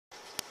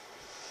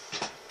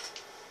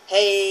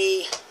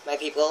Hey, my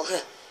people,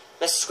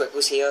 Mr.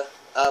 Squiggles here.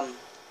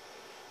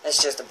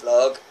 It's just a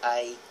vlog.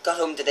 I got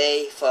home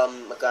today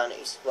from my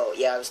granny's. Well,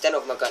 yeah, I was staying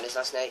over my granny's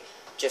last night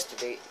just to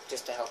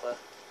help her,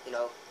 you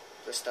know,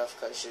 with stuff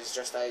because she was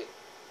just out,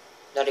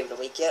 not even a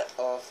week yet,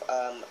 of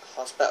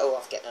hospital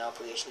of getting an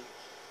operation,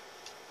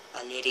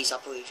 a lady's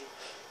operation,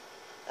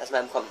 as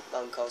my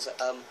mum calls it.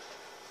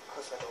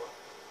 Hospital.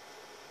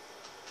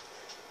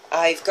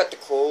 I've got the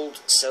cold,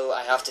 so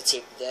I have to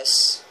take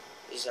this.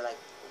 These are like,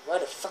 why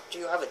the fuck do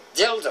you have a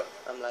dildo?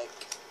 I'm like,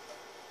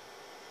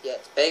 yeah,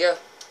 it's bigger,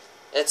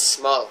 it's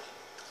smaller.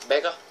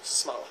 Bigger,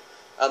 smaller.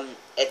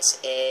 It's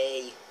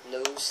a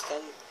nose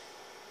thing.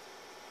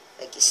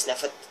 Like you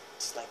sniff it,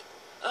 it's like,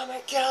 oh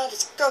my god,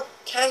 it's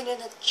cocaine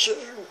in a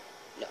tube.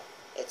 No,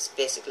 it's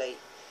basically,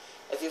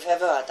 if you've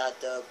ever had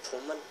that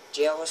Pullman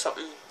gel or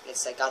something,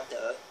 it's like that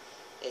there.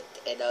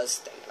 It does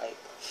stink. Like,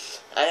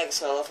 I like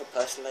smell of it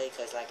personally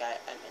because like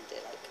I'm into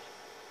like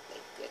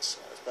good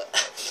smells, but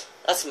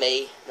that's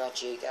me, not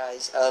you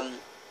guys.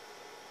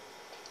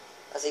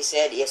 As I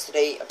said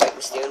yesterday about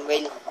my steering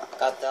wheel,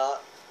 got that.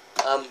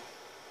 I've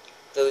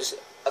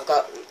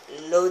got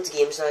loads of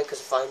games now because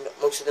I found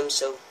most of them.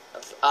 So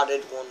I've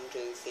added 5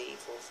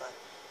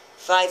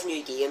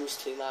 new games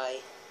to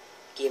my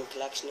game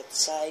collection at the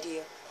side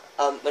here.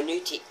 My new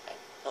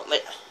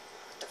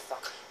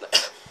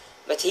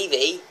my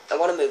TV, I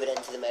want to move it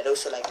into the middle,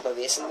 so like my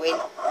racing wheel.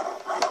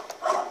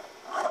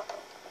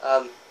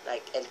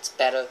 Like it's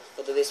better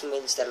for the racing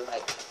wheel instead of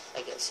like,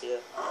 I guess here.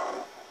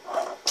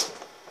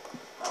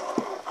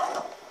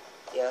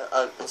 Yeah,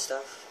 and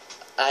stuff.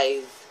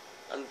 I'm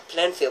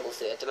playing Fable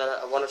 3 at the minute.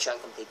 I want to try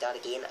and complete that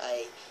again.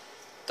 I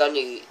got a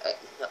new,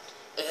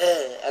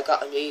 I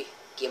got a new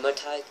gamer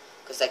tag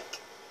because like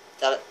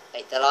the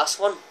last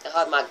one I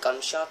had my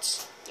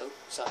gunshots. No,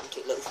 sorry, I'm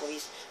too little for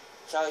you.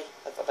 Sorry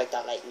about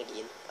that lighting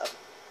again.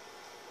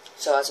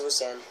 So as I was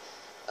saying,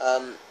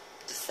 the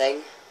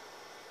thing.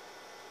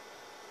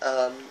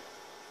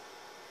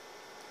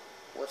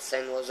 What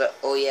thing was it?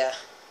 Oh yeah,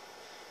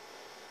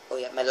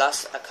 my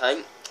last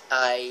account,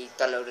 I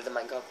downloaded the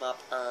Minecraft map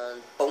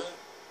and boom,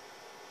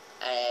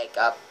 I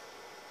got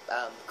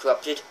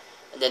corrupted.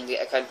 And then the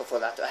account before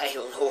that, I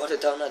don't know what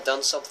I'd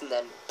done something,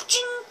 then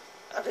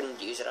I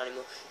couldn't use it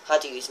anymore.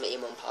 Had to use my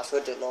email and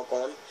password to log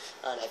on,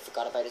 and I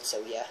forgot about it,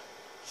 so yeah.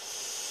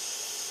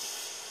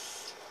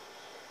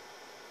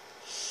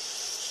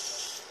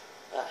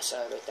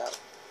 Sorry about that.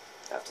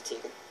 I have to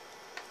take it.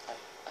 I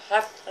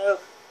have to.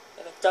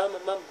 If I don't, my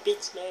mum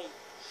beats me.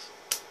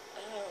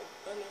 Oh,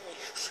 okay.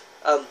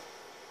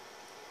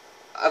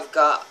 I've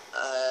got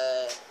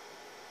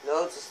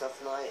loads of stuff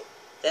now.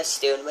 This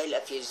steering wheel,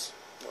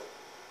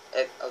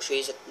 I'll show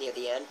you it near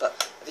the end.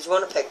 But if you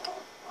want to pick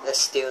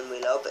this steering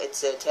wheel up,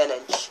 it's a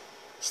 10-inch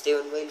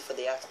steering wheel for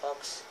the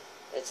Xbox.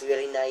 It's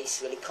really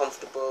nice, really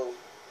comfortable,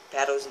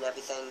 pedals and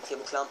everything,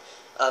 cable clamp.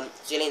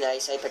 It's really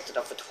nice. I picked it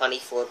up for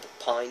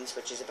 £24,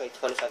 which is about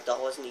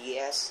 $25 in the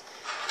US.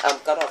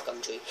 Got it off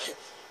Gumtree.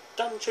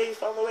 Gumtree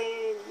for the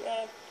win,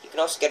 yeah. You can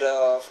also get it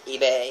off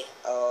eBay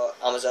or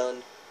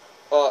Amazon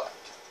or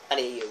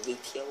any of your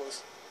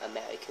retailers,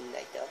 American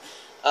like that.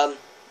 I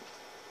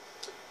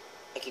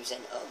keep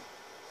saying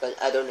but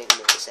I don't even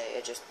know what to say.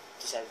 I just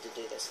decided to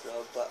do this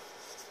vlog, but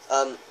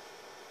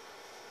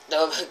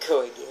now I'm gonna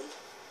go again.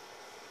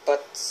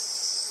 But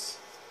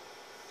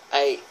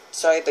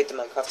sorry about the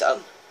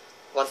Minecraft.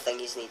 One thing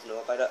you need to know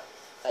about it.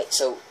 Right,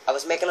 so I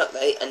was making it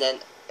right, and then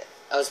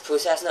I was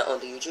processing it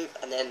onto YouTube,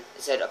 and then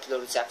it said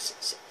uploaded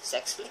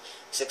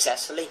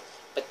successfully.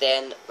 But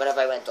then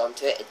whenever I went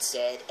onto it, it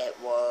said it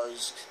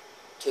was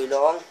too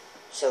long.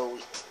 So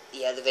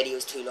yeah, the video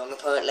is too long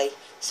apparently.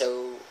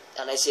 So,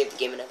 and I saved the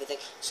game and everything.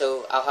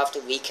 So I'll have to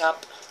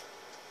recap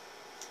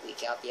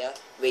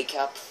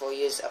for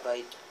you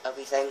about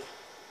everything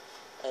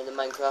in the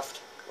Minecraft,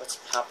 what's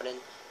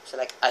happening. So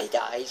like I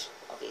died,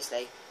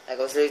 obviously. Like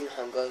I was losing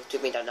hunger,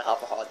 took me down to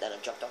half a heart, then I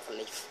jumped off a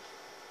leaf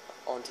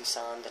onto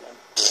sand and I'm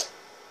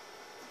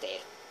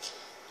dead.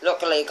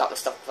 Luckily I got my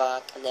stuff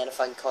back, and then I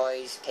found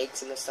cows,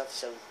 pigs and stuff,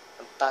 so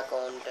I'm back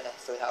on to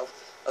full health.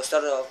 I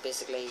started off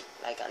basically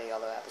like any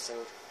other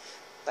episode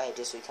by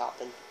just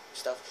recapping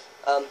stuff.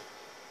 I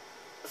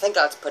think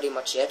that's pretty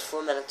much it.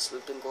 4 minutes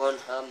we've been going,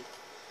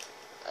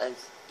 and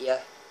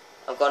yeah,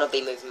 I'm gonna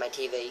be moving my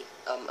TV.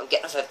 I'm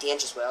getting a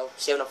 50-inch as well,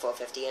 saving up for a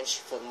 50-inch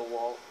for my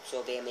wall, so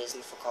it'll be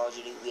amazing for Call of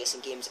Duty, racing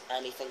games,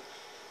 anything.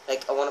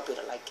 Like I want to put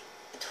it like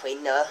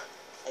between there,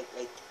 like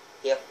right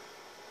here.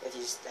 If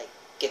you just, like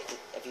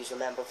if you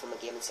remember from a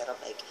gaming setup,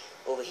 like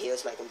over here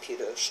is my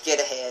computer, straight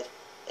ahead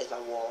is my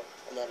wall,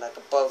 and then like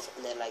above,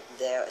 and then like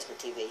there is my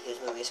TV. Here's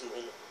my racing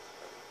wheel,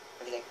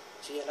 everything.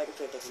 So yeah, like and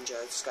favorite,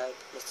 enjoy, subscribe,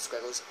 Mr.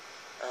 Squiggles,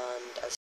 and